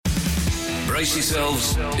Brace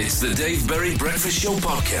yourselves. It's the Dave Berry Breakfast Show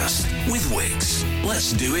podcast with Wix.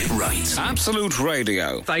 Let's do it right. Absolute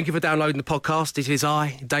Radio. Thank you for downloading the podcast. It is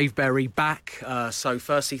I, Dave Berry, back. So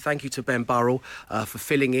firstly, thank you to Ben Burrell for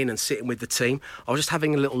filling in and sitting with the team. I was just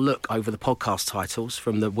having a little look over the podcast titles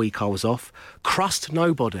from the week I was off. Crust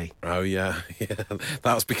Nobody. Oh, yeah.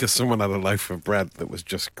 That was because someone had a loaf of bread that was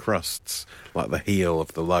just crusts, like the heel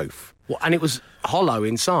of the loaf. Well, and it was hollow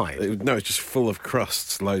inside. No, it's just full of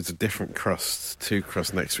crusts, loads of different crusts, two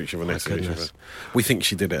crusts next to each other, next to each other. We think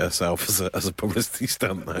she did it herself as a publicity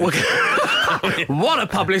stunt, though. What a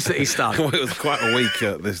publicity stunt. Well, it was quite a week.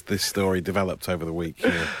 This story developed over the week.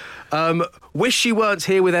 Yeah. Wish you weren't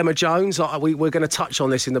here with Emma Jones. We're going to touch on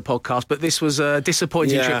this in the podcast, but this was a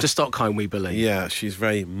disappointing trip to Stockholm, we believe. Yeah, she's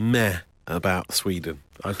very meh about Sweden.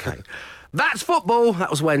 Okay. That's football. That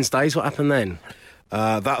was Wednesdays. What happened then?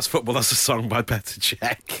 That's football. That's a song by Petr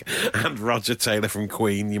Cech and Roger Taylor from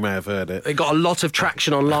Queen. You may have heard it. It got a lot of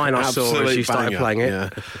traction online, I saw, as you started playing it. Yeah.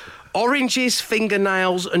 Oranges,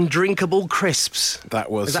 fingernails and drinkable crisps.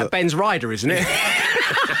 Is that Ben's rider, isn't it?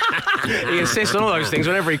 He insists on all those things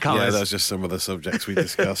whenever he comes. Yeah, that's just some of the subjects we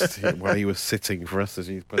discussed while he was sitting for us, as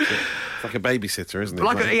he put it. It's like a babysitter, isn't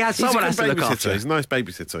it? He has someone has to look after you. He's a nice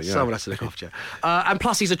babysitter, yeah. Someone has to look after you. And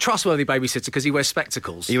plus, he's a trustworthy babysitter because he wears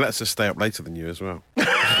spectacles. He lets us stay up later than you as well.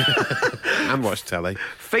 And watch telly.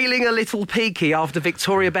 Feeling a little peaky after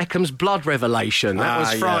Victoria Beckham's blood revelation. That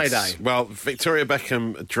was Friday. Yes. Well, Victoria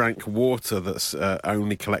Beckham drank water that's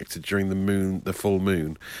only collected during the full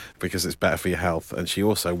moon because it's better for your health, and she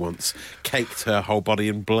also once caked her whole body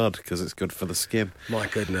in blood because it's good for the skin. My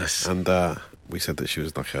goodness. And we said that she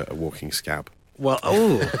was like a walking scab. Well,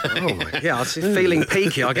 yeah, I was feeling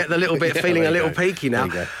peaky. I get the little bit feeling a little peaky now.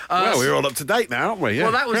 Well, we're all up to date now, aren't we? Yeah,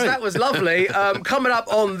 well, that was lovely. Coming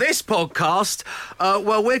up on this podcast,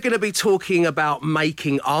 we're going to be talking about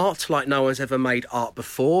making art like no one's ever made art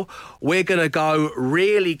before. We're going to go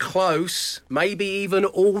really close, maybe even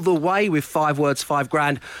all the way with 5 words, 5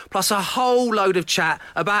 grand, plus a whole load of chat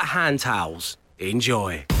about hand towels.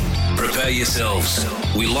 Enjoy. Prepare yourselves.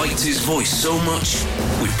 We liked his voice so much,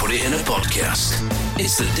 we put it in a podcast.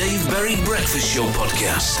 It's the Dave Berry Breakfast Show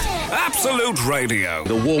podcast. Absolute Radio.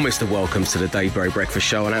 The warmest of welcomes to the Dave Berry Breakfast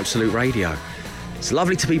Show on Absolute Radio. It's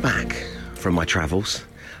lovely to be back from my travels.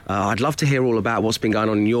 I'd love to hear all about what's been going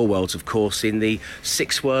on in your worlds, of course, in the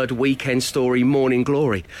 6-word weekend story Morning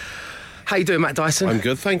Glory. How you doing, Matt Dyson? I'm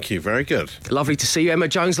good, thank you. Very good. Lovely to see you. Emma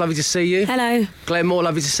Jones, lovely to see you. Hello. Glenn Moore,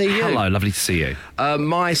 lovely to see you. Hello, lovely to see you.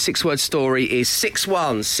 My 6-word story is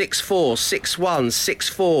 6-1, 6-4, 6-1,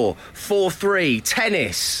 6-4, 4-3,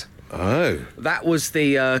 tennis. Oh. That was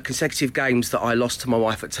the consecutive games that I lost to my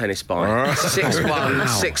wife at tennis by. 6-1, 6-4,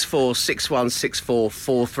 6-1, 6-4,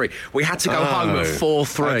 4-3. We had to go home at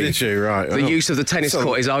 4-3. Oh, did you? Right. The use of the tennis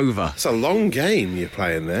court is over. It's a long game you're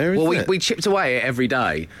playing there, isn't it? We chipped away at it every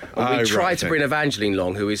day. We tried to bring Evangeline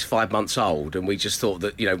along, who is 5 months old, and we just thought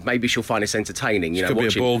that, maybe she'll find this entertaining. She could be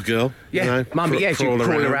a ball girl. Yeah, Mummy, she can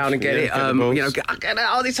crawl around and get it. Get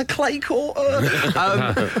out, it's a clay court.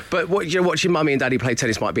 But watching Mummy and Daddy play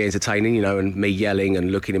tennis might be entertaining, and me yelling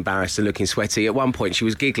and looking embarrassed and looking sweaty. At one point, she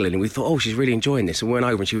was giggling, and we thought, she's really enjoying this. And we went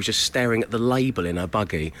over, and she was just staring at the label in her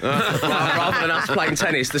buggy. Rather than us playing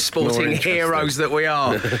tennis, the sporting heroes that we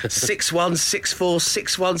are. 6-1, 6-4,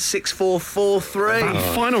 6-1, 6-4, 4-3.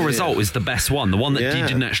 That final result is the best one, the one that you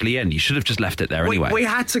didn't actually end. You should have just left it there anyway. We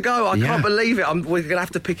had to go. I can't believe it. We're going to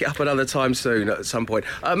have to pick it up another time soon at some point.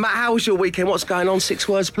 Matt, how was your weekend? What's going on? 6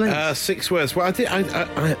 words, please. 6 words. Well,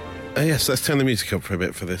 yes, let's turn the music up for a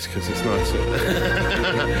bit for this because it's nice.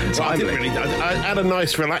 I had a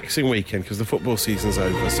nice, relaxing weekend because the football season's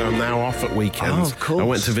over, so I'm now off at weekends. Oh, of course. I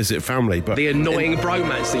went to visit family, but the annoying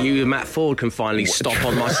bromance that you and Matt Ford can finally stop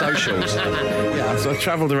on my socials. Yeah, so I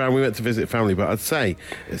travelled around. We went to visit family, but I'd say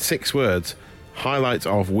 6 words. Highlights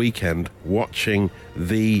of weekend: watching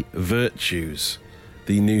The Virtues,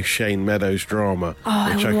 the new Shane Meadows drama,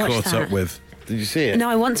 which I caught up with. Did you see it? No,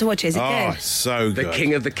 I want to watch it. Is it good? So good. The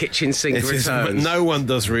king of the kitchen sink returns. No one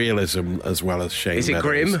does realism as well as Shane Meadows. Is it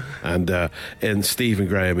grim? And Stephen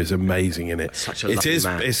Graham is amazing in it. Such a lovely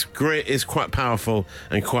man. It's great. It's quite powerful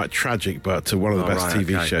and quite tragic, but one of the best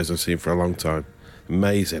TV shows I've seen for a long time.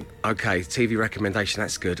 Amazing. Okay, TV recommendation,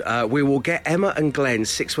 that's good. We will get Emma and Glenn's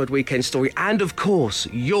 6-word weekend story and, of course,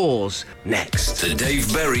 yours next. The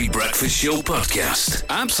Dave Berry Breakfast Show podcast.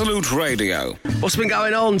 Absolute Radio. What's been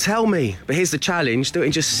going on? Tell me. But here's the challenge. Do it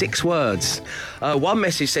in just 6 words. One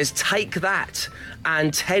message says, take that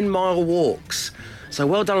and 10-mile walks. So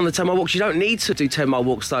well done on the 10-mile walks. You don't need to do 10-mile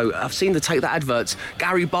walks, though. I've seen the Take That adverts.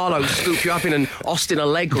 Gary Barlow scoop you up in an Austin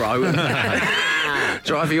Allegro.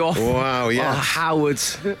 drive you off. Wow, yes. Oh, Howard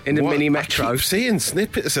in the mini metro. I keep seeing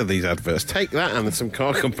snippets of these adverts. Take that and some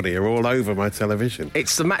car company are all over my television.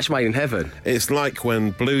 It's the match made in heaven. It's like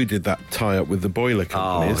when Blue did that tie-up with the boiler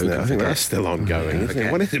company, isn't it? I think that's still ongoing, isn't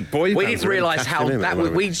it? What is it? We didn't realise how that.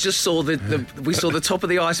 We just saw we saw the top of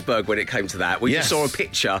the iceberg when it came to that. We just saw a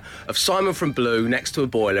picture of Simon from Blue next to a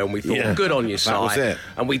boiler, and we thought, good on your side. That was it.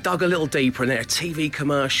 And we dug a little deeper, and there are TV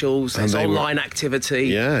commercials, there's online activity.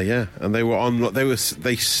 Yeah, and they were on.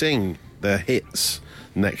 They sing their hits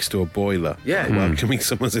next to a boiler. Yeah. Welcoming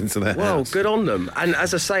someone into their house. Good on them. And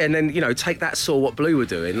as I say, and then, take that, saw what Blue were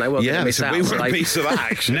doing. They weren't going to miss out. We were a piece of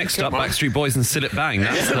that, actually. Next up, Backstreet Boys and Sit It Bang.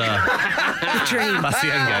 That's the dream. That's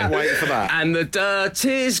the end game. Wait for that. And the dirt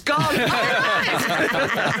is gone.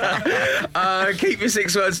 Keep your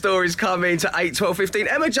 6-word stories coming to 8, 12, 15.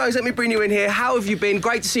 Emma Jones, let me bring you in here. How have you been?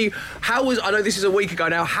 Great to see you. I know this is a week ago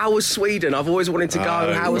now. How was Sweden? I've always wanted to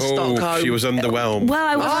go. How was Stockholm? She was underwhelmed. Well,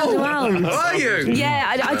 I was underwhelmed. Were you? Yeah,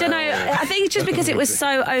 I don't know. I think it's just because it was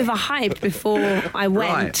so overhyped before I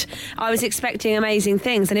went. Right. I was expecting amazing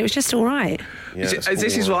things, and it was just all right. Yeah,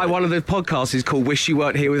 this is why one of the podcasts is called Wish You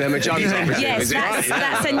Weren't Here with Emma Jones. Yes,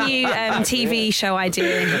 that's a new TV show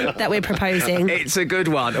idea that we're proposing. It's a good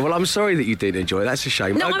one. Well, I'm sorry that you didn't enjoy it. That's a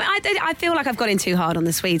shame. No, I feel like I've got in too hard on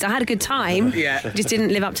the Swedes. I had a good time. Yeah. Just didn't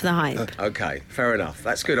live up to the hype. Okay, fair enough.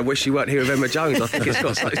 That's good. I wish you weren't here with Emma Jones. I think it's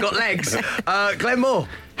got legs. Glenn Moore.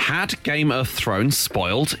 Had Game of Thrones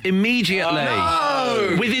spoiled immediately.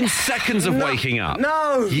 No! Within seconds of waking up.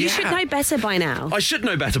 No! You should know better by now. I should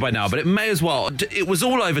know better by now, but it may as well. It was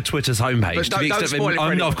all over Twitter's homepage. But don't spoil it for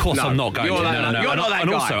anyone. No, of course No. I'm not going You're to. not- No. you're not that and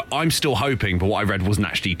guy. also, I'm still hoping, but what I read wasn't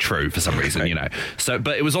actually true for some reason, So,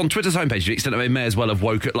 but it was on Twitter's homepage to the extent that they may as well have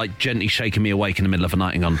gently shaken me awake in the middle of the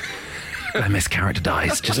night and gone, Miss character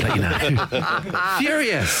dies, just let you know.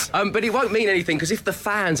 Furious. But it won't mean anything, because if the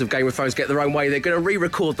fans of Game of Thrones get their own way, they're going to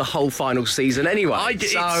re-record the whole final season anyway.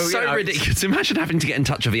 It's so ridiculous. Imagine having to get in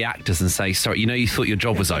touch with the actors and say, sorry, you thought your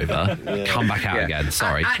job was over. Come back out again,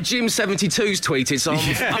 sorry. At Jim72's tweeted, so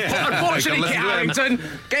unfortunately, Kit Harington,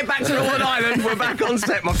 get back to Northern Ireland. We're back on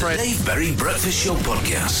set, my friend. Dave Berry Breakfast Show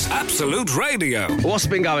Podcast. Absolute Radio. What's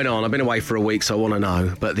been going on? I've been away for a week, so I want to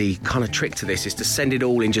know. But the kind of trick to this is to send it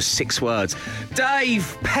all in just 6 words.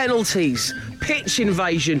 Dave, penalties, pitch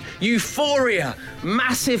invasion, euphoria,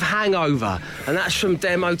 massive hangover. And that's from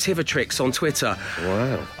Demotivatrix on Twitter.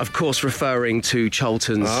 Wow. Of course, referring to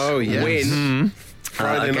Charlton's win.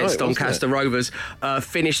 Against Doncaster Rovers,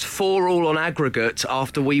 finished 4-4 on aggregate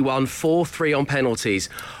after we won 4-3 on penalties.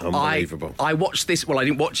 Unbelievable. I watched this. Well, I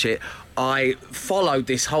didn't watch it. I followed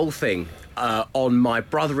this whole thing on my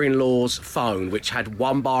brother-in-law's phone, which had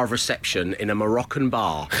 1 bar of reception in a Moroccan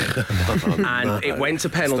bar. And it went to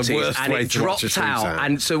penalties and it dropped out.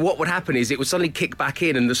 And so what would happen is it would suddenly kick back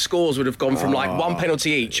in and the scores would have gone from 1 penalty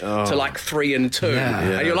each to 3 and 2.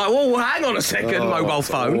 And you're like, well, hang on a second, mobile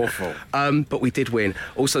phone. But we did win.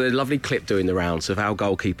 Also, there's a lovely clip doing the rounds of our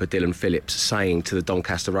goalkeeper, Dylan Phillips, saying to the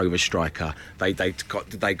Doncaster Rovers striker, they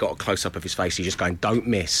got a close-up of his face. He's just going, don't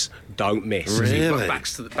miss. Really?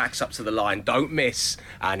 So he backs up to the line, don't miss,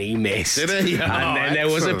 and he missed. Did he? And then there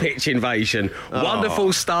was a pitch invasion.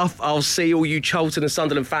 Wonderful stuff. I'll see all you Charlton and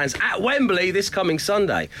Sunderland fans at Wembley this coming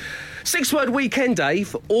Sunday. 6-word weekend,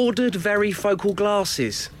 Dave. Ordered varifocal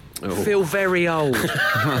glasses. Feel very old.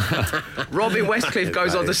 Robin Westcliff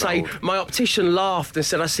goes on to say, my optician laughed and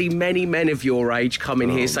said, I see many men of your age come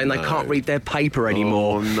in here saying they can't read their paper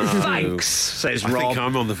anymore. Thanks, says Rob. I think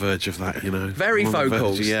I'm on the verge of that,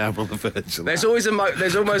 Varifocals. Yeah, I'm on the verge of that. There's always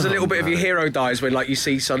a little bit of your hero dies when you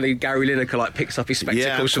see suddenly Gary Lineker picks up his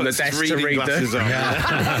spectacles from the desk to read them.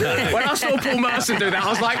 When I saw Paul Merson do that, I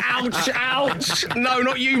was like, ouch. No,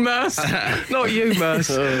 not you, Merce. Not you, Merce.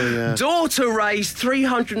 Daughter raised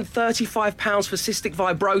 £335 for cystic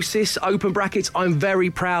fibrosis, open brackets, I'm very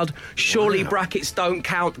proud. Surely brackets don't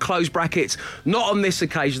count, close brackets. Not on this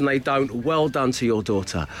occasion, they don't. Well done to your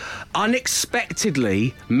daughter.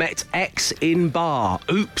 Unexpectedly met ex in bar.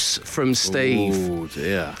 Oops, from Steve. Oh,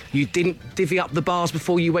 dear. You didn't divvy up the bars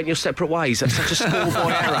before you went your separate ways. That's such a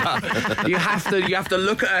schoolboy error. You have to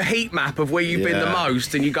look at a heat map of where you've been the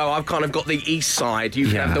most, and you go, I've kind of got the east side, you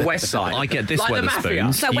have the west side. I get this like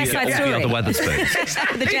Weatherspoons. So West Side You Story. get the other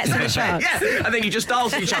Weatherspoons. The Jets and the Sharks. Yeah, and then you just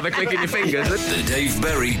dance to each other, clicking your fingers. The Dave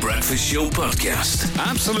Berry Breakfast Show Podcast.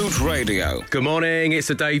 Absolute Radio. Good morning, it's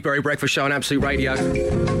the Dave Berry Breakfast Show on Absolute Radio.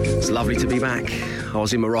 It's lovely to be back. I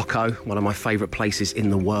was in Morocco, one of my favourite places in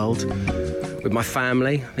the world, with my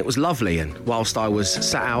family. It was lovely, and whilst I was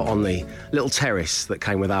sat out on the little terrace that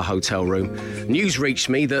came with our hotel room, news reached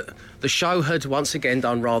me that the show had once again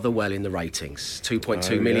done rather well in the ratings.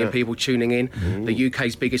 2.2 million people tuning in, the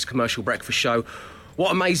UK's biggest commercial breakfast show.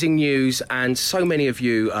 What amazing news, and so many of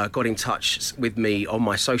you got in touch with me on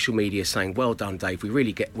my social media saying, well done, Dave, we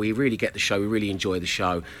really get the show, we really enjoy the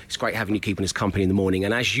show. It's great having you keeping us company in the morning.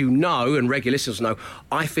 And as you know, and regular listeners know,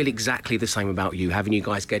 I feel exactly the same about you. Having you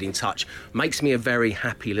guys get in touch makes me a very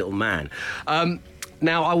happy little man.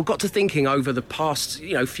 Now, I got to thinking over the past,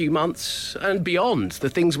 few months and beyond, the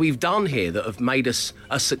things we've done here that have made us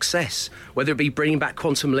a success, whether it be bringing back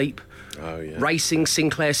Quantum Leap, racing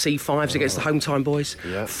Sinclair C5s against the Home Time boys,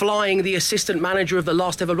 flying the assistant manager of the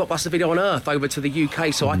last ever Blockbuster Video on Earth over to the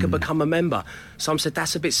UK so I could become a member. Some said,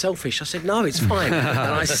 that's a bit selfish. I said, no, it's fine. And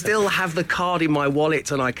I still have the card in my wallet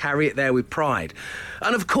and I carry it there with pride.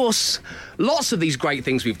 And of course, lots of these great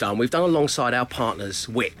things we've done alongside our partners,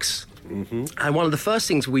 Wix. Mm-hmm. And one of the first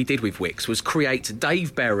things we did with Wix was create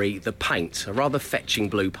Dave Berry the paint, a rather fetching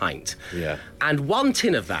blue paint. Yeah. And 1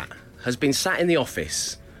 tin of that has been sat in the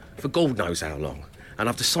office for God knows how long. And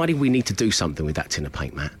I've decided we need to do something with that tin of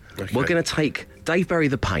paint, Matt. Okay. We're going to take Dave Berry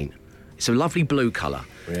the paint. It's a lovely blue colour.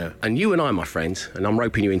 Yeah. And you and I, my friend, and I'm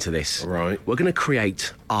roping you into this. Right. We're going to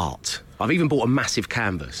create art. I've even bought a massive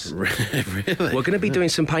canvas. Really? We're going to be doing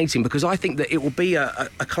some painting because I think that it will be a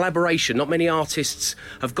collaboration. Not many artists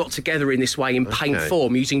have got together in this way in paint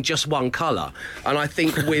form using just one colour. And I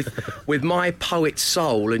think with my poet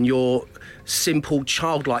soul and your simple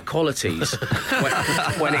childlike qualities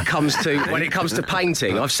when it comes to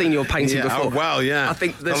painting, I've seen your painting before. Oh, well, yeah. I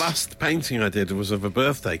think the last painting I did was of a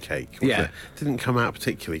birthday cake. It didn't come out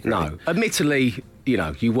particularly great. No, admittedly,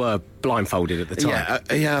 you were blindfolded at the time.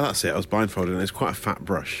 Yeah, that's it. I was blindfolded, and it's quite a fat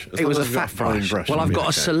brush. It was a fat brush. Well, I've got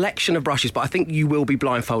a selection of brushes, but I think you will be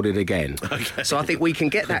blindfolded again. Okay. So I think we can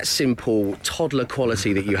get that simple toddler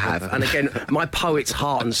quality that you have, and again, my poet's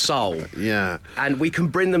heart and soul. Yeah. And we can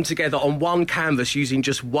bring them together on one canvas using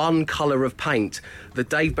just one colour of paint, the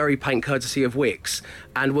Dave Berry paint courtesy of Wix,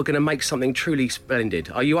 and we're going to make something truly splendid.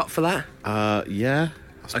 Are you up for that? Yeah.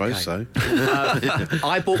 I suppose so.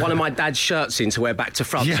 I bought one of my dad's shirts in to wear back to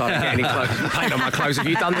front so I don't get any paint on my clothes. Have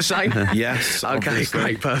you done the same? Yes. Okay, obviously.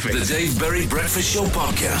 Great, perfect. The Dave Berry Breakfast Show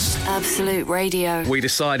Podcast. Absolute Radio. We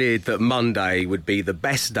decided that Monday would be the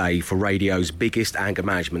best day for radio's biggest anger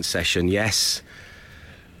management session. Yes.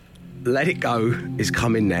 Let It Go is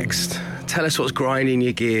coming next. Tell us what's grinding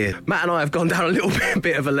your gear. Matt and I have gone down a little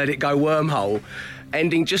bit of a Let It Go wormhole,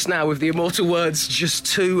 ending just now with the immortal words, just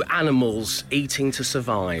two animals eating to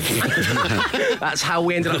survive. That's how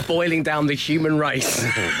we ended up boiling down the human race.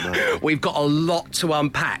 We've got a lot to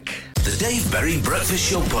unpack. The Dave Berry Breakfast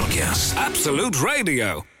Show Podcast. Absolute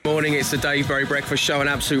Radio. Morning, it's the Dave Berry Breakfast Show on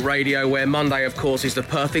Absolute Radio, where Monday, of course, is the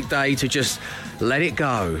perfect day to just let it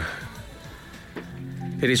go.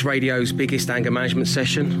 It is radio's biggest anger management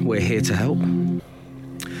session. We're here to help.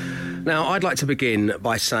 Now, I'd like to begin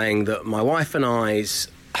by saying that my wife and I's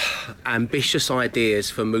ambitious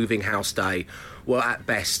ideas for moving house day were at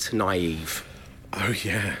best naive. Oh,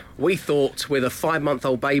 yeah. We thought with a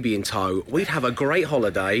 5-month-old baby in tow, we'd have a great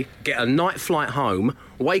holiday, get a night flight home,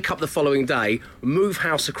 wake up the following day, move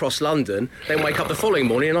house across London, then wake up the following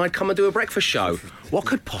morning and I'd come and do a breakfast show. What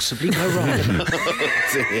could possibly go wrong?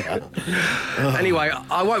 Anyway,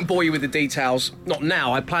 I won't bore you with the details. Not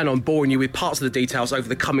now. I plan on boring you with parts of the details over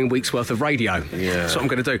the coming week's worth of radio. Yeah. That's what I'm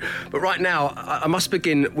going to do. But right now, I must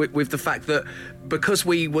begin with the fact that because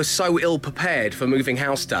we were so ill-prepared for moving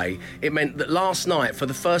house day, it meant that last night, for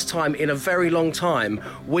the first time in a very long time,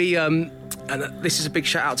 we... and this is a big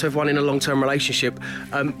shout out to everyone in a long-term relationship.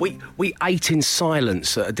 We ate in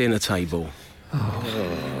silence at a dinner table.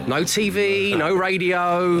 Oh. No TV, no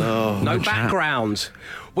radio, no background.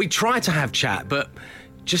 We tried to have chat, but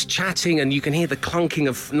just chatting, and you can hear the clunking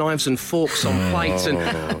of knives and forks on plates. And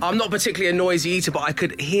I'm not particularly a noisy eater, but I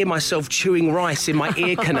could hear myself chewing rice in my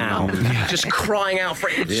ear canal, just crying out for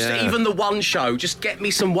it. Just even the one show, just get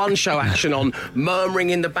me some one show action on,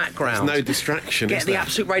 murmuring in the background. There's no distraction. Get the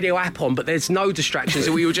Absolute Radio app on, but there's no distractions.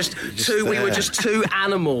 We were just two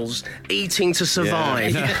animals eating to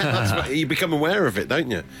survive. Yeah. That's right. You become aware of it,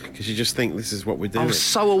 don't you? Because you just think this is what we're doing. I was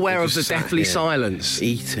so aware of the deathly silence.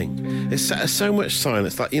 Eating. There's so much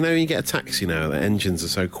silence. Like, you get a taxi now, the engines are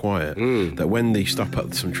so quiet that when they stop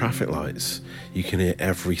at some traffic lights, you can hear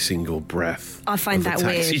every single breath. I find that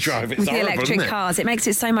weird. Drive. It's with horrible, the electric cars, it makes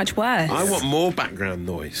it so much worse. I want more background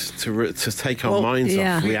noise to take our minds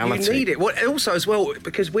off reality. You need it. Well, also, as well,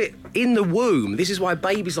 because we're in the womb. This is why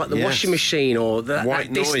babies like the washing machine or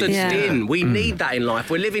that distanced in. We need that in life.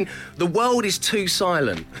 We're living... The world is too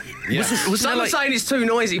silent. Yeah. Some are saying it's too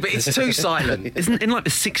noisy, but it's too silent. Isn't in like the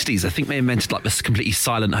 60s, I think they invented like this completely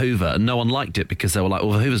silent Hoover, and no one liked it because they were like,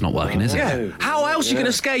 well, the Hoover's not working, is it? Yeah. How else are you going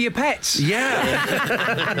to scare your pets?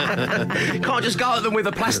 Yeah. You can't just go at them with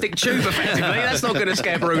a plastic tube, effectively. That's not going to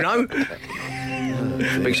scare Bruno.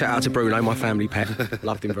 Big shout out to Bruno, my family pet.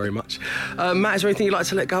 Loved him very much. Matt, is there anything you'd like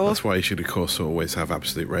to let go of? That's why you should, of course, always have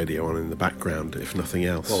Absolute Radio on in the background, if nothing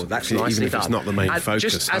else. Well, that's Even nicely if it's done. not the main And focus.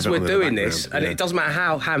 just have as it we're on in the doing this, background. and it doesn't matter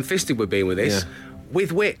how ham-fisted we're being with this,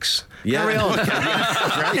 with Wix. Yeah. Carry on.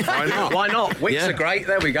 Why not? Why not? Wix are great.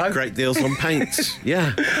 There we go. Great deals on paints.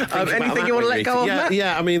 Yeah. Anything you want to let go of, Matt?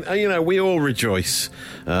 Yeah, I mean, we all rejoice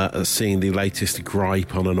at seeing the latest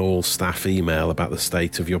gripe on an all-staff email about the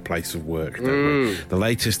state of your place of work, don't we? The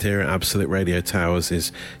latest here at Absolute Radio Towers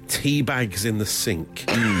is tea bags in the sink.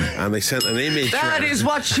 And they sent an image. That is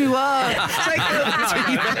what you are. Take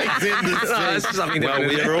tea bags in the sink. that's something Well, different,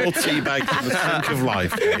 we isn't are all tea bags in the sink of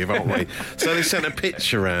life, Dave, aren't we? So they sent a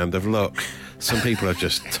picture around of, look, some people have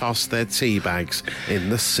just tossed their tea bags in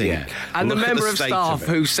the sink. And the Look at member of state staff it.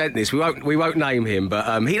 who sent this, we won't name him,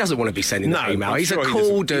 but he doesn't want to be sending that email. I'm He's sure a he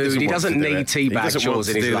cool doesn't- dude. He want doesn't to do need it. tea bag He doesn't want chores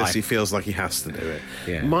to in his do life. this. He feels like he has to do it.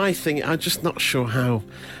 Yeah. My thing, I'm just not sure how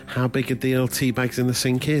big a deal tea bags in the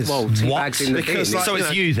sink is. Well, tea What? bags in the Because, bin. like, So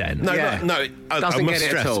it's you then? No, Yeah. no. I Doesn't must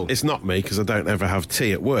get it at stress, all. it's not me because I don't ever have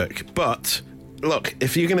tea at work. But look,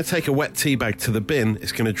 if you're going to take a wet tea bag to the bin,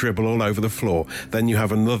 it's going to dribble all over the floor. Then you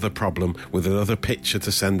have another problem with another picture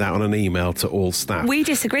to send out on an email to all staff. We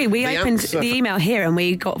disagree. We The opened answer- the email here and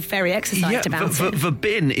we got very exercised about it. the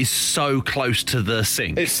bin is so close to the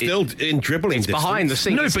sink. It's still in dribbling It's distance. behind the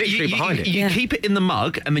sink. No, It's but literally behind it. you keep it in the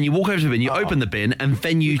mug, and then you walk over to the bin, you open the bin, and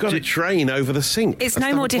then you You've got do... to drain over the sink. It's That's no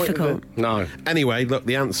the more whole point of difficult. it. No. Anyway, look,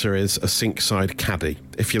 the answer is a sink-side caddy.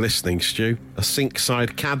 If you're listening, Stu, a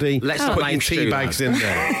sink-side caddy. Let's not put name your Stu, tea bags though. in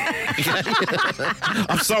there.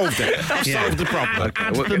 I've solved it. I've solved the problem.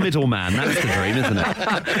 Add the middleman. That's the dream, isn't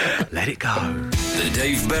it? Let it go. The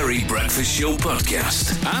Dave Berry Breakfast Show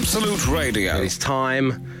Podcast. Absolute Radio. It's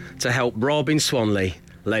time to help Rob in Swanley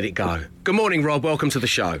let it go. Good morning, Rob. Welcome to the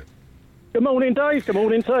show. Good morning, Dave. Good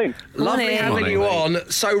morning, team. Lovely Morning. having Morning, you mate.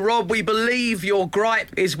 on. So, Rob, we believe your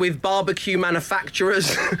gripe is with barbecue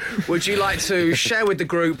manufacturers. Would you like to share with the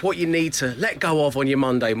group what you need to let go of on your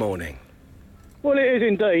Monday morning? Well, it is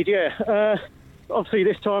indeed, yeah. Obviously,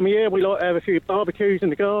 this time of year, we like to have a few barbecues in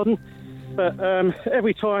the garden. But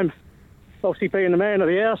every time, obviously being the man of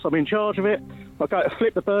the house, I'm in charge of it, I go to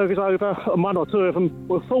flip the burgers over, and one or two of them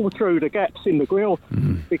will fall through the gaps in the grill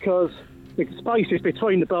because the spaces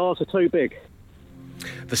between the bars are too big.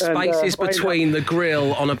 The spaces I end between the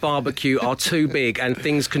grill on a barbecue are too big and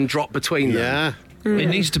things can drop between them. Yeah. It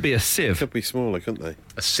needs to be a sieve. Could be smaller, couldn't they?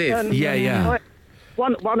 A sieve. And Yeah.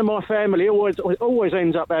 One of my family always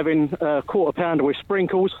ends up having a quarter pounder with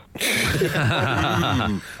sprinkles.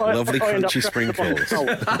 Lovely I end up crunchy scratching the bottom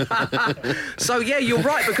sprinkles. salt. So, yeah, you're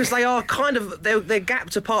right, because they are kind of, they're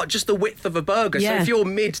gapped apart just the width of a burger. So Yeah. if you're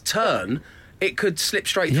mid-turn, it could slip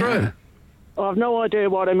straight through. I have no idea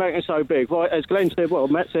why they make it so big. Why, as Glenn said,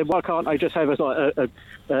 Matt said, why can't they just have a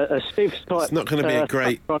stiff type? It's not going to be a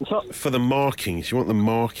great on top? for the markings. You want the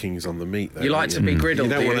markings on the meat, though. You like don't to be griddled, You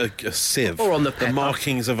don't do want a sieve Or on the pepper.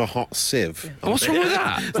 markings of a hot sieve. What's wrong with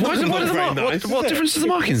that? What difference does the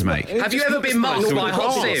markings make? Have you ever been nice marked with by a the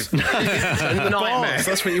hot bars. sieve? The nightmare. Bars.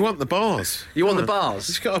 That's what you want. The bars. You want the You bars?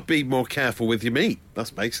 just got to be more careful with your meat. That's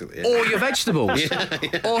basically it. Or your vegetables.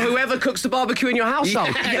 Or whoever cooks the barbecue in your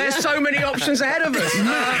household. There's so many options ahead of us.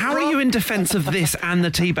 How are you in defence of this and the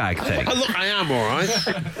teabag thing? Oh, look, I am all right.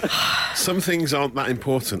 Some things aren't that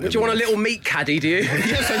important. Do you want a little meat caddy, do you?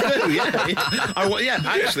 Yes, I do.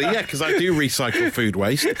 Yeah, because I do recycle food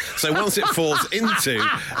waste. So once it falls into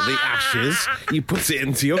the ashes, you put it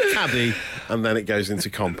into your caddy, and then it goes into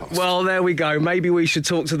compost. Well, there we go. Maybe we should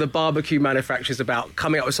talk to the barbecue manufacturers about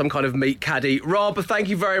coming up with some kind of meat caddy. Rob, thank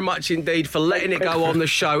you very much indeed for letting it go on the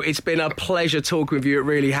show. It's been a pleasure talking with you. It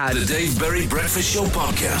really has. The Dave Berry Breakfast Show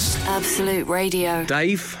Podcast. Absolute Radio.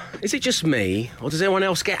 Dave, is it just me, or does anyone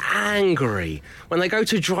else get angry when they go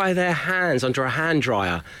to dry their hands under a hand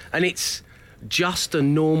dryer and it's just a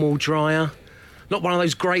normal dryer? Not one of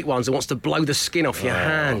those great ones that wants to blow the skin off your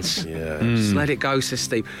hands. yeah. Just let it go, says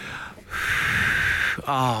Steve.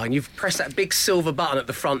 And you've pressed that big silver button at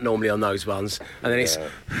the front normally on those ones, and then it's...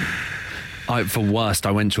 For worst,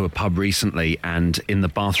 I went to a pub recently, and in the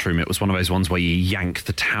bathroom, it was one of those ones where you yank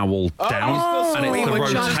the towel down, and it's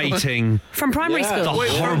the rotating... From primary school. The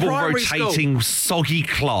horrible rotating soggy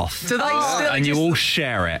cloth. Do they still and you all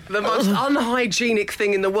share it. The most unhygienic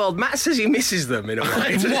thing in the world. Matt says he misses them in a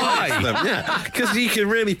way. Why? Yeah, because you could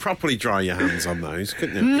really properly dry your hands on those,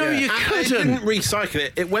 couldn't you? No, you And couldn't. It didn't recycle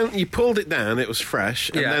it. It went. You pulled it down. It was fresh,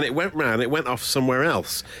 and then it went round. It went off somewhere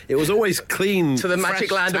else. It was always clean. To the magic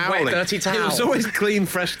fresh land of wet, toweling. dirty towel. It was always clean,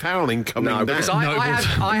 fresh toweling coming No, down. because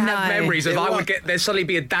I have No. memories of there'd suddenly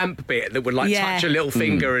be a damp bit that would touch a little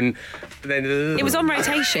finger and then... It was on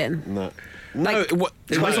rotation. No, Like, it was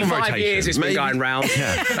on 25 rotation. years it's been Maybe- going round.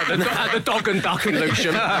 At the Dog and Duck in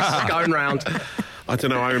Lewisham. It's going round. I don't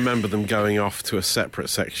know. I remember them going off to a separate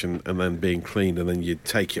section and then being cleaned, and then you'd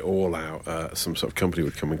take it all out. Some sort of company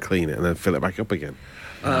would come and clean it and then fill it back up again.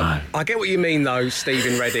 I get what you mean, though,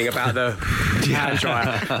 Stephen Redding, about the hand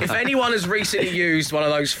dryer. If anyone has recently used one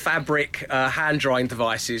of those fabric hand drying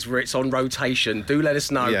devices where it's on rotation, do let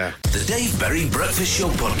us know. Yeah. The Dave Berry Breakfast Show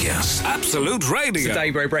Podcast. Absolute Radio. It's the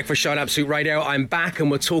Dave Berry Breakfast Show on Absolute Radio. I'm back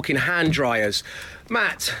and we're talking hand dryers.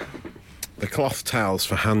 Matt. The cloth towels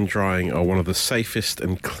for hand drying are one of the safest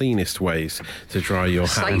and cleanest ways to dry your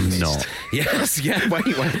hands. Safest? Yes, yeah, wait.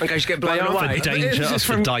 In case you get blown They are away. The danger This of is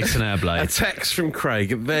the Dyson A Airblade. text from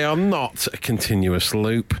Craig. They are not a continuous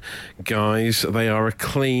loop, guys. They are a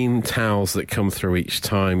clean towels that come through each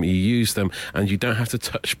time you use them, and you don't have to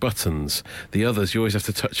touch buttons. The others, you always have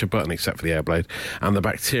to touch a button, except for the Airblade, and the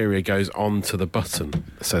bacteria goes onto the button,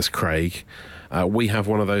 says Craig. We have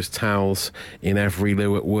one of those towels in every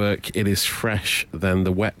loo at work. It is fresh, then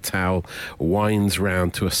the wet towel winds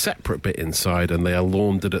round to a separate bit inside, and they are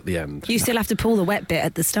laundered at the end. You still have to pull the wet bit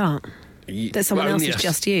at the start. That someone else has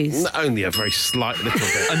just used. Only a very slight little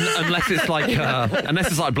bit. Unless it's like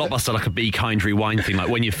Blockbuster, like a Be Kind Rewind thing. Like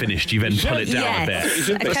when you're finished, you then pull it down a bit. Yes,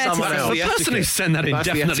 a courtesy. someone else. The person who sent that in That's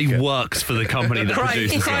the definitely etiquette. works for the company that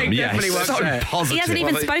produces them. Craig Yeah, definitely he's works so there. positive. He hasn't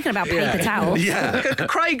even spoken about paper towels. Yeah.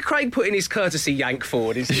 Craig putting his courtesy yank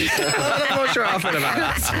forward. I'm not sure how I feel about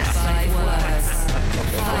that. 5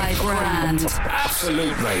 words, 5 grand.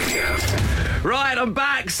 Absolute Radio. Right, I'm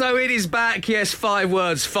back. So it is back. Yes, 5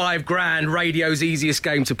 words, 5 grand. Radio's easiest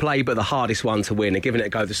game to play, but the hardest one to win. And giving it a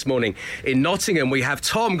go this morning in Nottingham, we have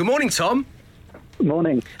Tom. Good morning, Tom.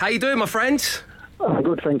 Morning. How you doing, my friend? I'm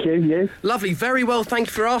good, thank you. You? Lovely, very well. Thank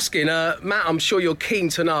you for asking, Matt. I'm sure you're keen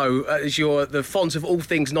to know, as you're the font of all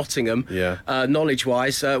things Nottingham,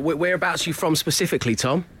 knowledge-wise. Whereabouts are you from specifically,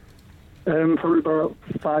 Tom? Probably about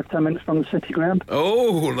 5-10 minutes from the city ground.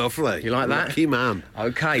 Oh, lovely. You like that? Lucky man.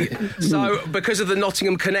 Okay. So, because of the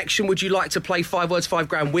Nottingham connection, would you like to play 5 words, 5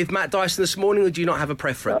 grand with Matt Dyson this morning, or do you not have a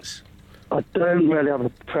preference? I don't really have a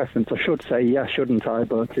preference. I should say yes, shouldn't I?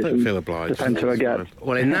 But it Don't feel obliged. depends who I get.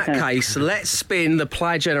 Well, in that case, let's spin the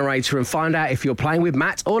player generator and find out if you're playing with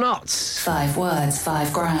Matt or not. 5 words,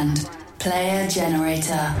 5 grand. Player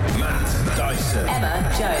generator. Matt Dyson.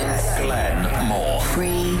 Emma Jones. Glenn Moore.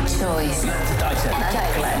 Free choice. Matt Dyson.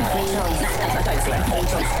 Glenn. Free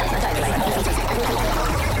choice.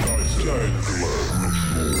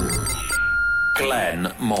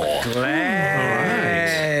 Glenn Moore.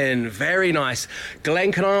 Glenn. Very nice.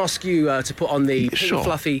 Glenn, can I ask you to put on the pink, Sure.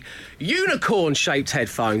 fluffy, unicorn-shaped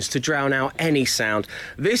headphones to drown out any sound?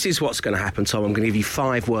 This is what's going to happen, Tom. I'm going to give you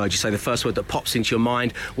 5 words. You say the first word that pops into your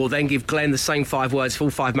mind. We'll then give Glenn the same 5 words. Full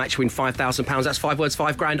 5 match, win £5,000. That's 5 words,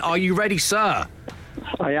 5 grand. Are you ready, sir?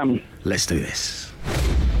 I am. Let's do this.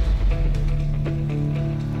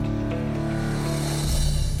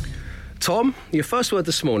 Tom, your first word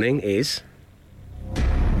this morning is...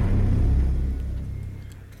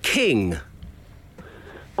 King.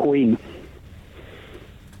 Queen.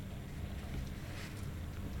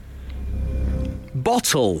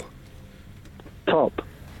 Bottle. Top.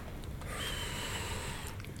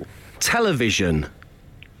 Television.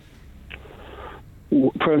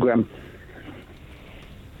 Program.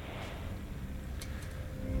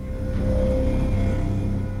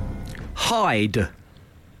 Hide.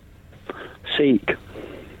 Seek.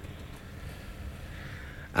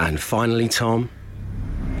 And finally, Tom.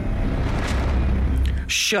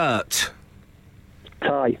 Shirt.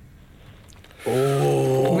 Tie.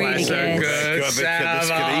 Really good. This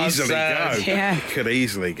could easily go. Yeah. Could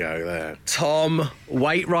easily go there. Tom,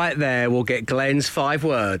 wait right there. We'll get Glenn's 5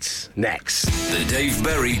 words next. The Dave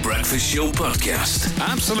Berry Breakfast Show Podcast.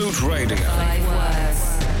 Absolute Radio. 5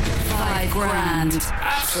 words, 5 grand.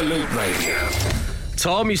 Absolute Radio.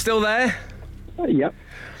 Tom, you still there? Yep.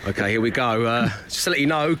 Okay, here we go. Just to let you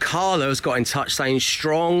know, Carla's got in touch saying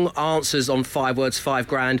strong answers on 5 words,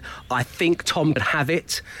 $5,000. I think Tom could have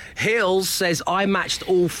it. Hills says I matched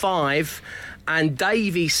all 5. And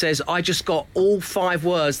Davey says I just got all 5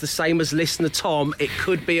 words, the same as listener Tom. It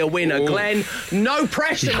could be a winner. Ooh. Glenn, no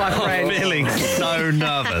pressure, my friend. I'm feeling so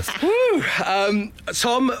nervous.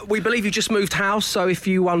 Tom, we believe you just moved house, so if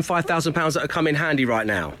you won £5,000, that would come in handy right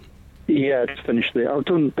now. Yeah, just finished it. I've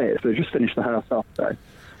done bits, but just finished the house off, so.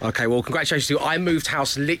 Okay, well, congratulations to you. I moved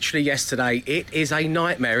house literally yesterday. It is a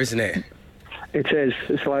nightmare, isn't it? It is.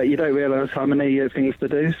 It's like you don't realise how many things to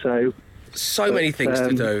do, so... So many things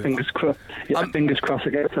to do. Fingers crossed. Yeah, fingers crossed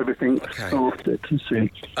I get everything sorted soon.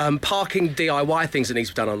 Parking DIY things that need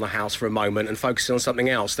to be done on the house for a moment and focusing on something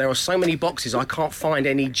else. There are so many boxes, I can't find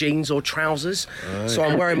any jeans or trousers. So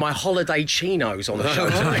I'm wearing my holiday chinos on the show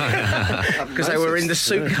today because they were in the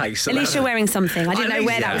suitcase. At least you're wearing something. I didn't know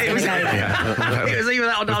where that was going to go. It was either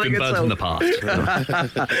that or nothing at all. Been burnt in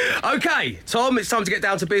the past. Okay, Tom, it's time to get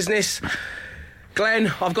down to business.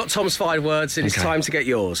 Glenn, I've got Tom's 5 words and it's time to get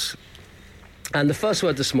yours. And the first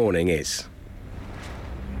word this morning is...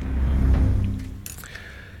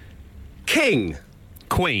 King.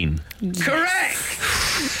 Queen. Correct!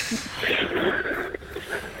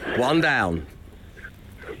 1 down.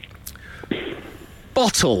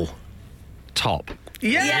 Bottle. Top.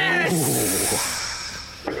 Yes!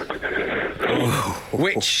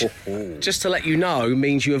 Which, just to let you know,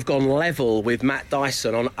 means you have gone level with Matt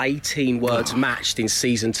Dyson on 18 words matched in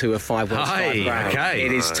season 2 of 5 words, $5,000. Okay.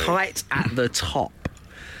 It is tight at the top.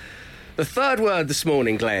 The third word this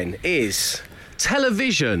morning, Glenn, is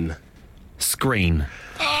television. Screen.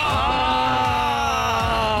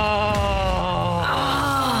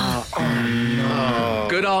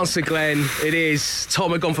 Good answer, Glenn. It is.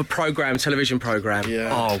 Tom had gone for television programme. Yeah.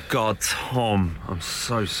 Oh, God, Tom. I'm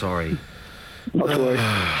so sorry. Not to worry.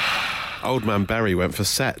 Old man Barry went for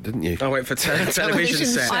set, didn't you? I went for television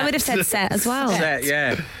set. I would have said set as well. Set,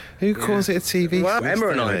 yeah. Who calls it a TV? Well, Emma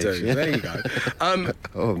and I do. Yeah. There you go.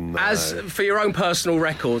 Oh, no. As for your own personal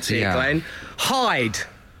records here, Glenn, hide.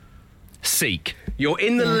 Seek. You're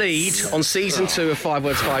in the lead on season 2 of 5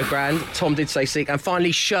 words, $5,000. Tom did say seek. And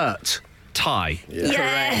finally, shirt. Tie.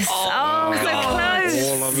 Yes. Oh, so close.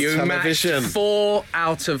 All on You television. matched 4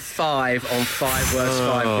 out of 5 on 5 words,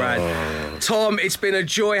 $5,000. Tom, it's been a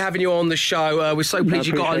joy having you on the show. We're so pleased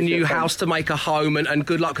you got a new house to make a home, and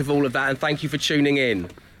good luck with all of that. And thank you for tuning in.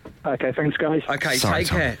 Okay, thanks, guys. Okay, Sorry, take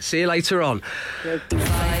Tom. care. See you later on. 5 words,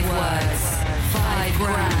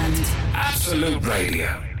 $5,000. Absolute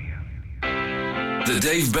Radio. The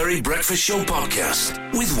Dave Berry Breakfast Show podcast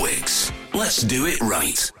with Wix. Let's do it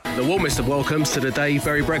right. The warmest of welcomes to the Dave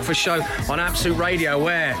Berry Breakfast Show on Absolute Radio,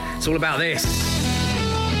 where it's all about this.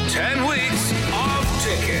 10 weeks of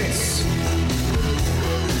tickets.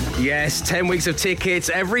 Yes, 10 weeks of tickets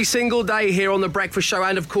every single day here on The Breakfast Show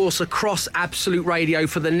and, of course, across Absolute Radio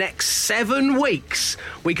for the next 7 weeks.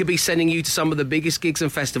 We could be sending you to some of the biggest gigs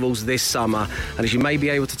and festivals this summer. And as you may be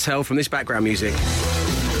able to tell from this background music,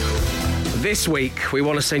 this week we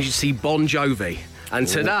want to send you to see Bon Jovi. And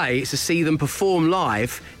today it's to see them perform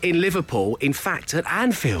live in Liverpool, in fact, at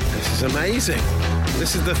Anfield. This is amazing.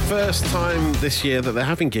 This is the first time this year that they're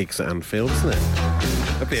having gigs at Anfield, isn't it?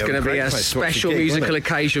 It's going to be a special musical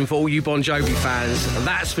occasion for all you Bon Jovi fans,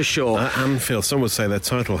 that's for sure. Anfield, some would say their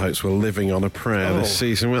title hopes were living on a prayer this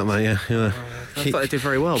season, weren't they? Yeah. I thought they did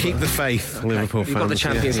very well. Keep the faith, Liverpool fans. You've got the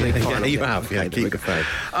Champions League final. Yeah, you have. Yeah, keep the faith.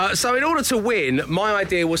 So in order to win, my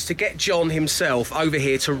idea was to get John himself over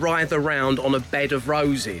here to writhe around on a bed of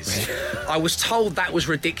roses. I was told that was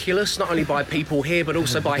ridiculous, not only by people here, but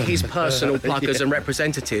also by his personal pluggers and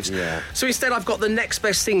representatives. Yeah. So instead, I've got the next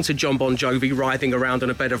best thing to John Bon Jovi writhing around on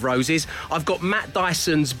a bed of roses. I've got Matt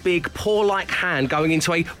Dyson's big paw-like hand going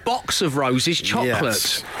into a box of roses, chocolate.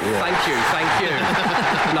 Yes. Yeah. Thank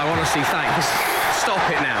you. No, honestly, thanks.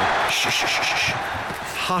 Stop it now. Shh.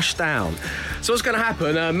 Hush down. So what's going to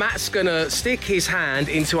happen, Matt's going to stick his hand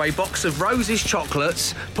into a box of Roses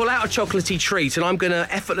chocolates, pull out a chocolatey treat, and I'm going to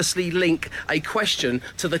effortlessly link a question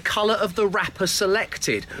to the colour of the wrapper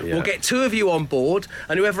selected. Yeah. We'll get 2 of you on board,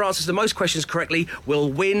 and whoever answers the most questions correctly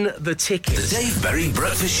will win the ticket. The Dave Berry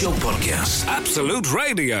Breakfast Show podcast. Absolute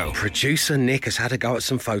Radio. Producer Nick has had a go at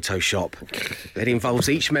some Photoshop. It involves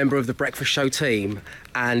each member of the Breakfast Show team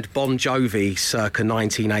and Bon Jovi circa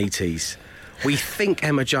 1980s. We think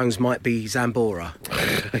Emma Jones might be Zambora.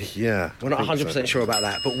 Yeah. We're not 100% sure about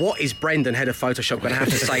that. But what is Brendan, head of Photoshop, going to have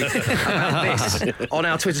to say about this on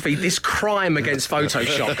our Twitter feed? This crime against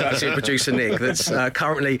Photoshop, courtesy of producer Nick, that's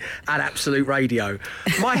currently at Absolute Radio.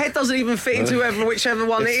 My head doesn't even fit into whichever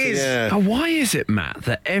one it is. Yeah. Why is it, Matt,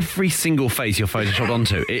 that every single face you're photoshopped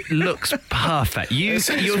onto, it looks perfect? You've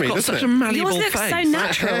got such a malleable Yours looks face. so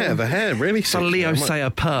natural. The hair really It's a suits Leo you. Sayer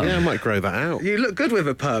perm. Yeah, I might grow that out. You look good with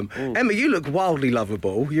a perm. Emma, you look wildly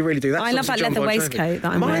lovable. You really do. That's I love that John leather Bon Jovi. waistcoat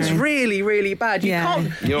that I'm Mine's wearing. really, really bad. You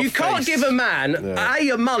Yeah. can't give a man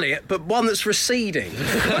a mullet, but one that's receding.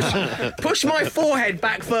 Push my forehead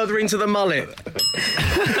back further into the mullet.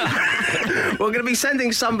 We're going to be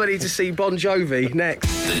sending somebody to see Bon Jovi next.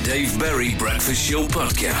 The Dave Berry Breakfast Show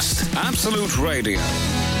Podcast. Absolute Radio.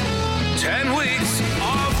 10 weeks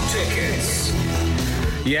of tickets.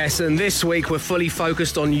 Yes, and this week we're fully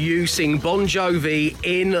focused on you seeing Bon Jovi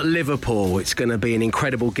in Liverpool. It's going to be an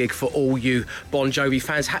incredible gig for all you Bon Jovi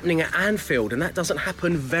fans, happening at Anfield, and that doesn't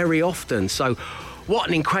happen very often. So what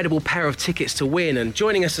an incredible pair of tickets to win. And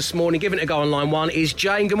joining us this morning, giving it a go on line one, is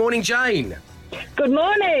Jane. Good morning, Jane. Good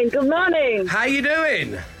morning. Good morning. How you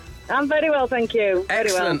doing? I'm very well, thank you. Very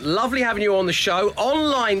Excellent. well. Lovely having you on the show. On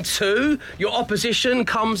line two, your opposition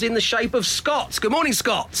comes in the shape of Scott. Good morning,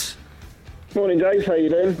 Scott. Morning, Dave. How you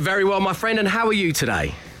doing? Very well, my friend. And how are you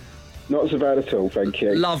today? Not so bad at all, thank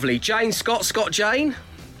you. Lovely. Jane, Scott, Jane.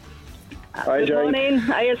 Hi, Good Jane. morning.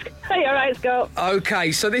 Hey, all right, Scott.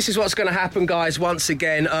 Okay, so this is what's going to happen, guys. Once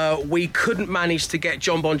again, we couldn't manage to get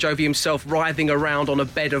John Bon Jovi himself writhing around on a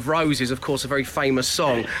bed of roses, of course, a very famous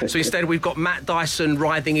song. So instead, we've got Matt Dyson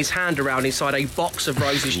writhing his hand around inside a box of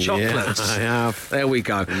Roses chocolates. Yeah, I have. There we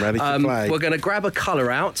go. I'm ready to play. We're going to grab a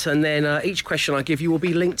colour out, and then each question I give you will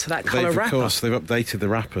be linked to that colour Of wrapper. course, they've updated the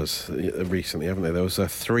wrappers recently, haven't they? There was a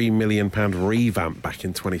 £3 million revamp back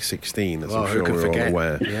in 2016, as Oh, I'm who sure can we're all forget?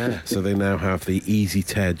 aware. Yeah. So they now have the Easy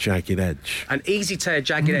Tear Jagged Edge. An Easy Tear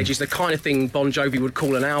Jagged Edge is the kind of thing Bon Jovi would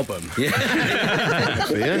call an album. So,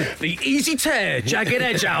 yeah. The Easy Tear Jagged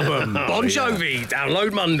Edge album. Bon Jovi.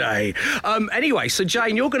 Download Monday. Anyway, so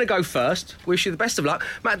Jane, you're going to go first. Wish you the best of luck.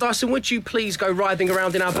 Matt Dyson, would you please go writhing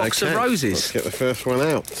around in our box of Okay, roses? Let's get the first one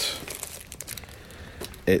out.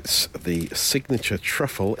 It's the signature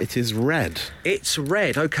truffle. It is red. It's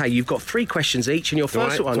red. Okay, you've got 3 questions each, and your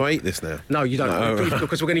first one. Do I eat this now? No, you don't, No.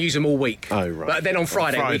 because we're going to use them all week. Oh, right. But then on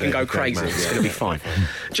Friday we can go okay, crazy. man, It's yeah. going to be fine.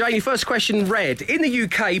 Jane, your first question, red. In the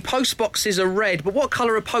UK, post boxes are red, but what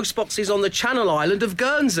colour are post boxes on the Channel Island of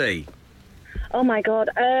Guernsey? Oh, my God.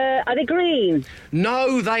 Are they green?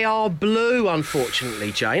 No, they are blue,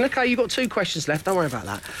 unfortunately, Jane. Okay, you've got 2 questions left. Don't worry about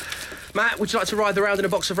that. Matt, would you like to ride around in a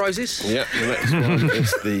box of roses? Yep, the next one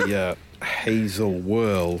is the Hazel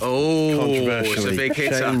Whirl. Oh, Controversially it's a big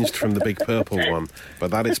hitter. changed from the Big Purple one,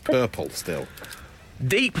 but that is purple still.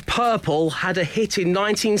 Deep Purple had a hit in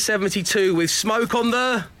 1972 with Smoke on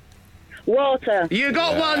the... Water. You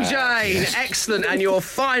got one, Jane. Excellent. And your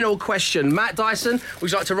final question, Matt Dyson,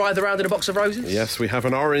 would you like to ride around in a box of roses? Yes, we have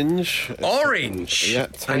an orange. Orange. Yeah,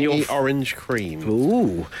 And tangy your orange cream.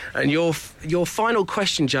 Ooh. And your final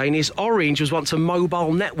question, Jane, is Orange was once a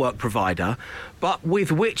mobile network provider, but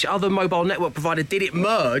with which other mobile network provider did it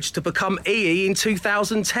merge to become EE in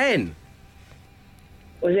 2010?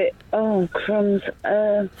 Was it? Oh, crumbs.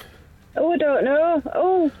 I don't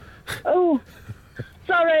know. Oh.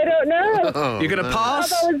 Sorry, I don't know. You're going to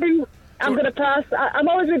pass? I'm going to pass. I'm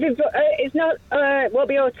always with you. It's not, won't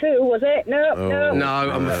be O2, was it? No. No,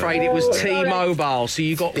 I'm afraid it was Oh, sorry. T-Mobile. So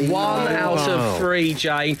you got 1 out of 3,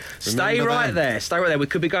 Jane. Stay Remember right them. there. Stay right there. We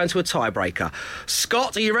could be going to a tiebreaker.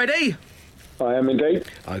 Scott, are you ready? I am indeed.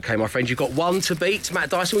 OK, my friend, you've got 1 to beat. Matt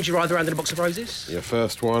Dyson, would you ride around in a box of roses? Your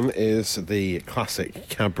first one is the classic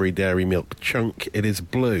Cadbury Dairy Milk Chunk. It is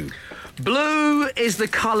blue. Blue is the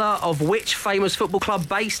colour of which famous football club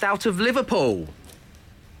based out of Liverpool?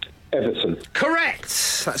 Everton.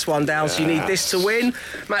 Correct. That's 1 down, so you need this to win.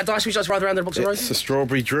 Matt Dyson, would you like to ride around in a box of It's roses? a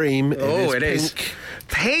strawberry dream. It is.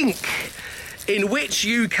 pink. Pink. In which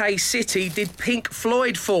UK city did Pink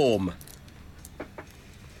Floyd form?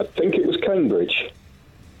 I think it was Cambridge.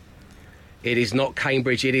 It is not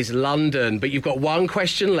Cambridge, it is London. But you've got 1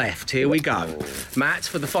 question left. Here we go. Matt,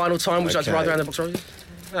 for the final time, would you like to ride Okay. around in a box of roses?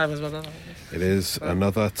 It is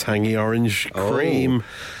another tangy orange cream.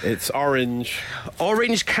 It's orange.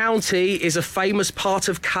 Orange County is a famous part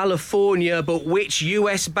of California, but which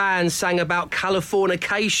US band sang about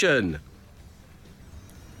Californication?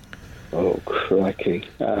 Oh, crikey.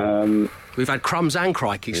 We've had crumbs and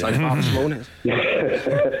crikey so far this morning.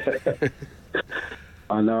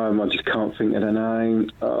 I know him, I just can't think of the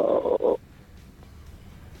name. Oh.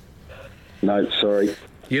 No, sorry.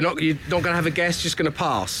 You're not going to have a guess, just going to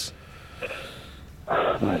pass?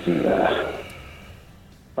 I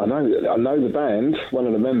know the band. One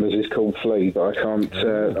of the members is called Flea, but I can't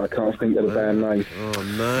think of the band name.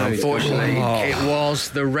 Oh no! Unfortunately, it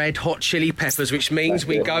was the Red Hot Chili Peppers, which means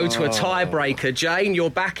we go to a tiebreaker. Jane, you're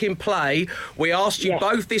back in play. We asked you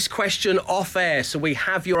both this question off air, so we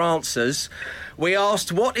have your answers. We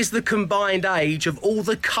asked, what is the combined age of all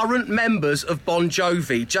the current members of Bon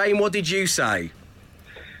Jovi? Jane, what did you say?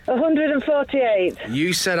 148.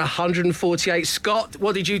 You said 148. Scott,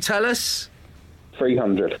 what did you tell us?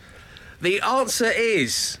 300. The answer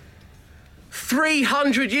is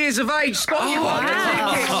 300 years of age. Scott, you won the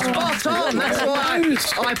ticket. Spot on. That's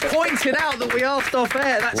why I pointed out that we asked off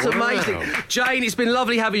air. That's amazing. Jane, it's been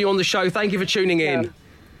lovely having you on the show. Thank you for tuning in.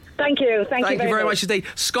 Thank you. Thank you very much indeed.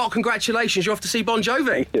 Scott, congratulations. You're off to see Bon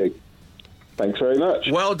Jovi. Thank you. Thanks very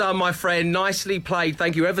much. Well done, my friend. Nicely played.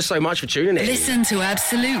 Thank you ever so much for tuning in. Listen to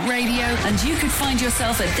Absolute Radio and you could find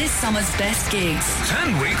yourself at this summer's best gigs.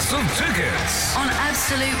 10 weeks of tickets. On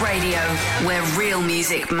Absolute Radio, where real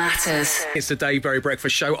music matters. It's the Dave Berry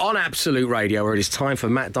Breakfast Show on Absolute Radio, where it is time for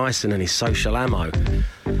Matt Dyson and his social ammo.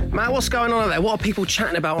 Matt, what's going on there? What are people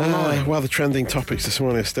chatting about online? Well, the trending topics this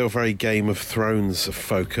morning are still very Game of Thrones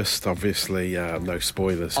focused. Obviously, no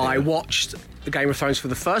spoilers here. I watched the Game of Thrones for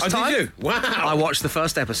the first time. Did you? Wow. I watched the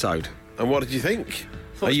first episode. And what did you think?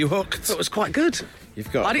 Are you hooked? It was quite good.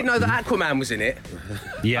 I didn't know that Aquaman was in it.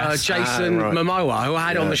 Yes. Jason Momoa, who I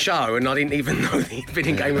had on the show, and I didn't even know that he'd been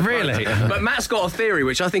in Game of Thrones. Really? But Matt's got a theory,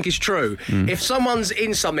 which I think is true. If someone's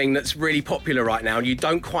in something that's really popular right now and you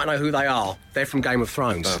don't quite know who they are, they're from Game of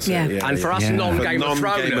Thrones. That's it. And for us non-Game of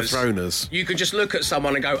Throners, Throners, you can just look at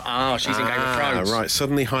someone and go, she's in Game of Thrones. Right,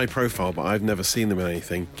 suddenly high profile, but I've never seen them in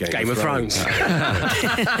anything. Game of Thrones.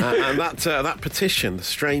 And that petition, the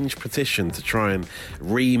strange petition to try and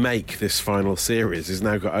remake this final series, has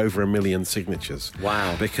now got over 1 million signatures.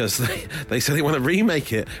 Wow. Because they say they want to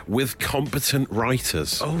remake it with competent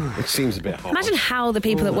writers. Which seems a bit hard. Imagine how the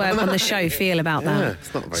people that work on the show feel about that.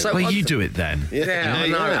 It's not very Well, you do it then. I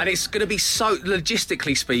know. And it's going to be so,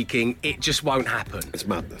 logistically speaking, it just won't happen. It's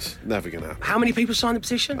madness. Never going to happen. How many people signed the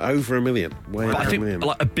petition? Over 1 million. Way over But I 1 think million.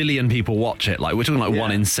 like 1 billion people watch it. Like we're talking like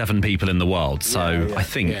 1 in 7 people in the world. So I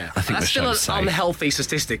think the That's still show's an safe. unhealthy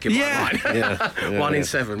statistic in my mind. 1 in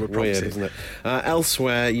 7 would probably. Weird, isn't it?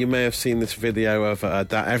 Elsewhere, you may have seen this video of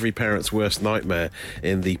every parent's worst nightmare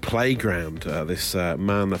in the playground. This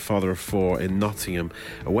man, a father of 4 in Nottingham,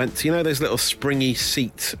 went to, those little springy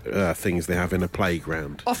seat things they have in a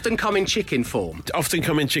playground. Often come in chicken form.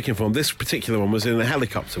 This particular one was in a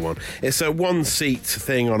helicopter one. It's a one-seat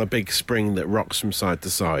thing on a big spring that rocks from side to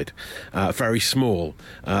side. Very small.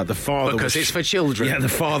 The father because it's for children. Yeah, the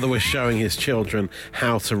father was showing his children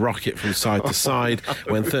how to rock it from side to side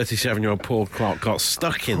when 37-year-old Paul Clark got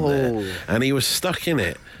stuck in there. And he was stuck in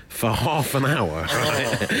it for half an hour.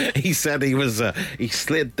 Right? He said he was.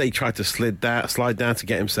 They tried to slide down to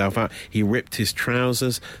get himself out. He ripped his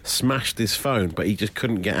trousers, smashed his phone, but he just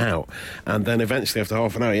couldn't get out. And then eventually, after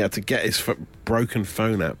half an hour, he had to get his broken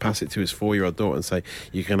phone out, pass it to his 4-year-old daughter, and say,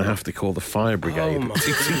 "You're going to have to call the fire brigade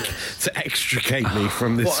to extricate me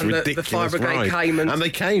from this ridiculous the fire brigade ride." came and they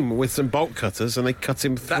came with some bolt cutters and they cut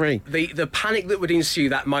him free. The panic that would ensue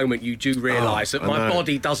that moment, you do realise that my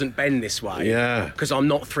body doesn't bend this way. Yeah. Because I'm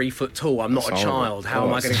not 3 foot tall. I'm not a child. How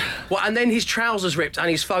am I going to? Well, and then his trousers ripped and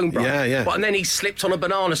his phone broke. Yeah. Well, and then he slipped on a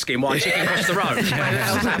banana skin while chicken across the road. What the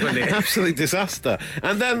hell's happening? Absolute disaster.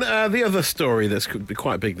 And then the other story that's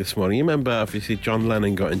quite big this morning. You remember, obviously, John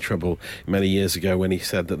Lennon got in trouble many years ago when he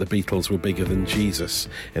said that the Beatles were bigger than Jesus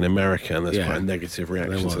in America, and there's quite a negative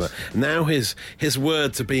reaction to that. Now his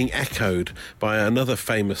words are being echoed by another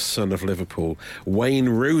famous son of Liverpool, Wayne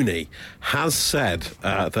Rooney, has said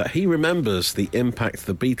that he remembers the impact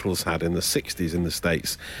the Beatles had in the 60s in the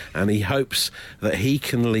States, and he hopes that he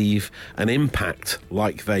can leave an impact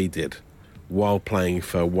like they did while playing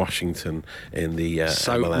for Washington in the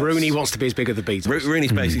So MLS. Rooney wants to be as big as the Beatles.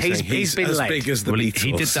 Rooney's basically saying he's been as led. big as the Beatles.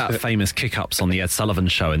 He did that famous kick-ups on the Ed Sullivan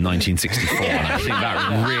Show in 1964, and I think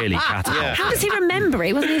that really catapulted. How does he remember it?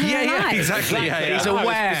 He wasn't even alive. Exactly. He's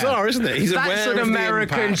aware. It's bizarre, isn't it? He's aware That's an of the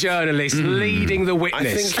American impact. journalist leading the I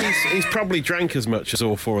witness. think he's probably drank as much as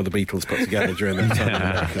all 4 of the Beatles put together during that time in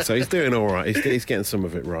America, so he's doing all right. He's getting some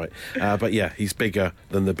of it right. But yeah, he's bigger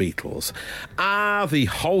than the Beatles. The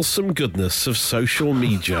wholesome goodness of social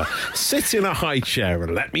media. Sit in a high chair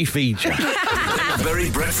and let me feed you. The Berry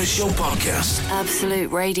Breakfast Show podcast. Absolute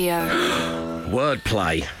Radio.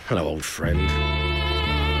 Wordplay. Hello, old friend.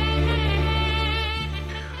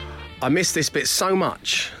 I missed this bit so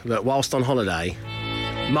much that whilst on holiday,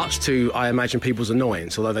 much to, I imagine, people's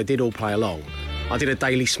annoyance, although they did all play along, I did a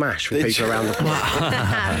daily smash with people around the block.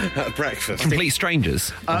 At breakfast. Complete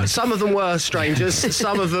strangers. Some of them were strangers.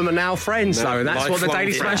 Some of them are now friends, though, and that's what the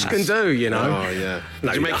daily smash can do, you know. Oh, yeah.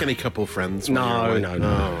 Did you make any couple friends? No.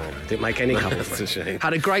 Didn't make any couple friends. That's a shame.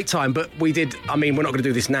 Had a great time, but we did, I mean, we're not going to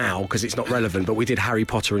do this now because it's not relevant, but we did Harry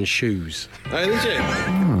Potter and shoes. Oh, did you?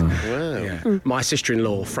 Wow. Yeah. My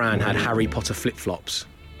sister-in-law, Fran, had Harry Potter flip-flops.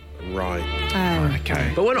 Right.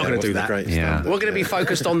 Okay. But we're not going to do that. Yeah. We're going to be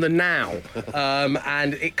focused on the now.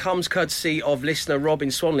 And it comes courtesy of listener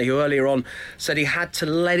Robin Swanley, who earlier on said he had to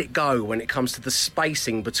let it go when it comes to the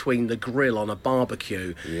spacing between the grill on a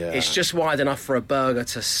barbecue. Yeah. It's just wide enough for a burger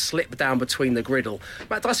to slip down between the griddle.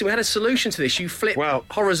 Matt Dyson, we had a solution to this. You flip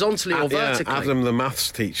horizontally or vertically. Adam, the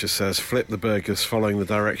maths teacher, says flip the burgers following the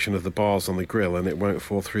direction of the bars on the grill and it won't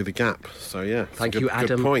fall through the gap. So, yeah. Thank you,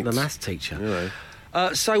 Adam, the maths teacher. You know.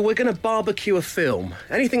 So we're going to barbecue a film,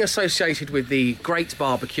 anything associated with the great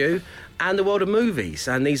barbecue and the world of movies.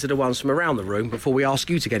 And these are the ones from around the room before we ask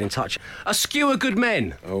you to get in touch. A Skewer Good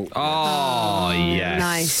Men. Oh, yes.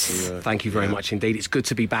 Nice. Thank you very much indeed. It's good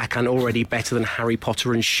to be back and already better than Harry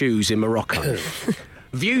Potter and shoes in Morocco.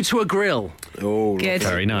 View to a Grill. Oh, good.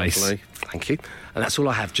 Very nice. Lovely. Thank you. And that's all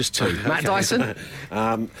I have, just two. Matt Dyson.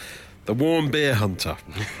 The Warm Beer Hunter.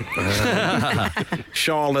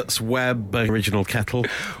 Charlotte's Web Original Kettle.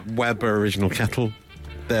 They're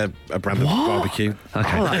a brand of barbecue.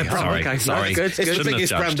 Okay. Sorry. Good. It's the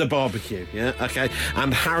biggest brand of barbecue. Yeah. Okay.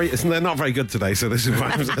 And they're not very good today, so this is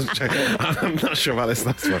why I'm not sure about this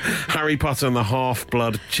last one. Harry Potter and the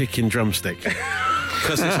Half-Blood Chicken Drumstick.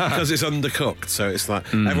 Because it's undercooked, so it's like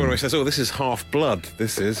everyone always says, "Oh, this is half-blood."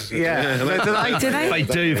 This is Do they? They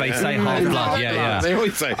do. They say half-blood. Yeah. They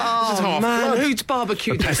always say, "This is half-blood." Man, who's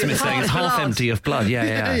barbecued? Pessimist saying it's half empty of blood.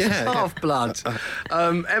 Yeah. Half-blood.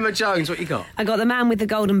 Emma Jones, what you got? I got the man with the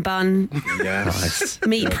golden bun, Yes.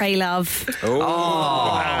 Meat, Pray, Love,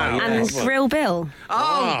 and Grill Bill.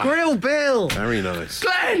 Grill Bill. Very nice.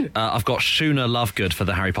 Glenn! I've got Shuna Lovegood for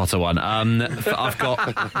the Harry Potter one. I've got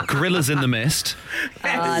Grillers in the Mist.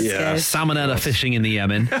 That's good. Salmonella fishing in the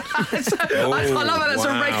Yemen. I love how that's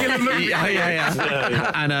a regular movie.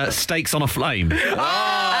 Yeah. And Steaks on a Flame.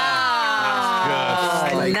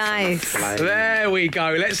 Nice. There we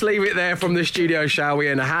go. Let's leave it there from the studio, shall we?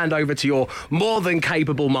 And hand over to your more than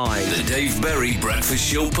capable mind. The Dave Berry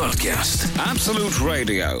Breakfast Show Podcast. Absolute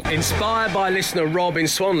Radio. Inspired by listener Robin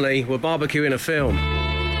Swanley, we're barbecuing a film.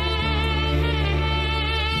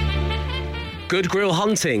 Good grill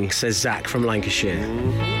hunting, says Zach from Lancashire.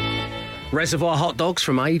 Reservoir hot dogs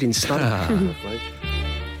from Aid in Stoke.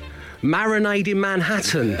 Marinade in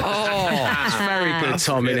Manhattan. That's very good,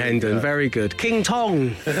 Tom in Hendon. Very good. King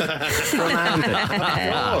Tong from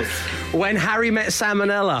Andon. When Harry Met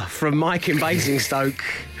Salmonella from Mike in Basingstoke.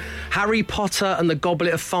 Harry Potter and the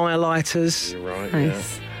Goblet of Firelighters. You're right,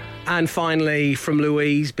 Nice. And finally, from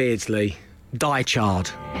Louise Beardsley, Die Charred.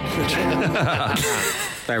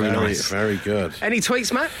 Very nice. Very good. Any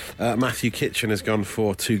tweets, Matt? Matthew Kitchen has gone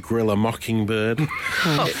for To Grill a Mockingbird.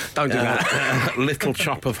 Don't do that. Little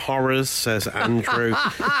Chop of Horrors, says Andrew.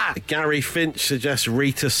 Gary Finch suggests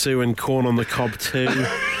Rita Sue and Corn on the Cob 2.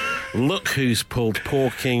 Look Who's Pulled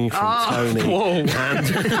Porking from Tony.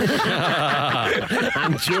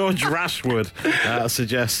 And George Rashwood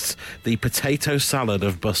suggests The Potato Salad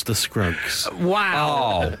of Buster Scruggs.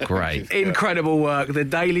 Wow. Oh, great. Incredible work. The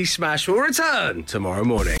Daily Smash will return tomorrow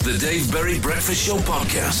morning. The Dave Berry Breakfast Show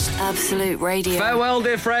Podcast. Absolute Radio. Farewell,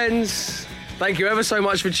 dear friends. Thank you ever so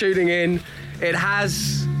much for tuning in. It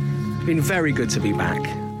has been very good to be back.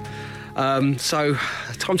 So,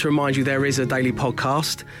 time to remind you there is a daily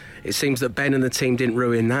podcast. It seems that Ben and the team didn't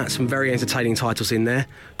ruin that. Some very entertaining titles in there.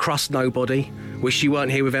 Crust Nobody, Wish You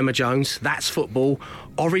Weren't Here with Emma Jones, That's Football,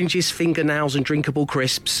 Oranges, Fingernails and Drinkable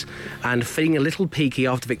Crisps, and Feeling a Little Peaky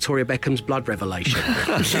after Victoria Beckham's blood revelation.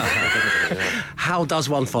 How does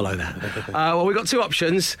one follow that? Well, we've got two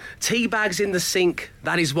options. Tea bags in the sink,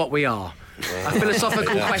 that is what we are. A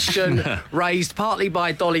philosophical question raised partly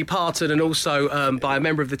by Dolly Parton and also by a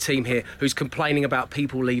member of the team here who's complaining about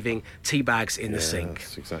people leaving tea bags in the sink.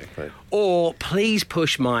 Yes, exactly. Or please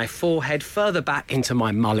push my forehead further back into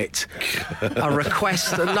my mullet. A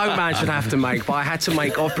request that no man should have to make, but I had to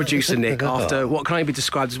make of producer Nick after what can only be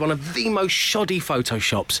described as one of the most shoddy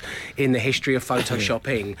Photoshops in the history of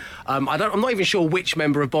Photoshopping. I'm not even sure which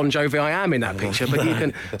member of Bon Jovi I am in that picture, but you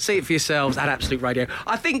can see it for yourselves at Absolute Radio.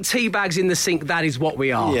 I think tea bags in the sink, that is what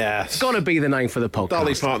we are. Yes. Got to be the name for the podcast.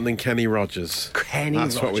 Dolly Parton and Kenny Rogers.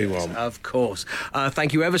 That's what we want. Of course.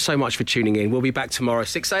 Thank you ever so much for tuning in. We'll be back tomorrow,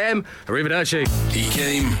 6 a.m. Arrivederci. He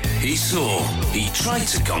came, he saw, he tried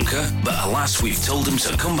to conquer, but alas, we've told him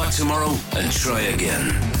to come back tomorrow and try again.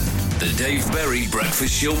 The Dave Berry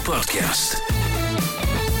Breakfast Show Podcast.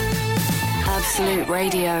 Absolute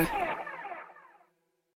Radio.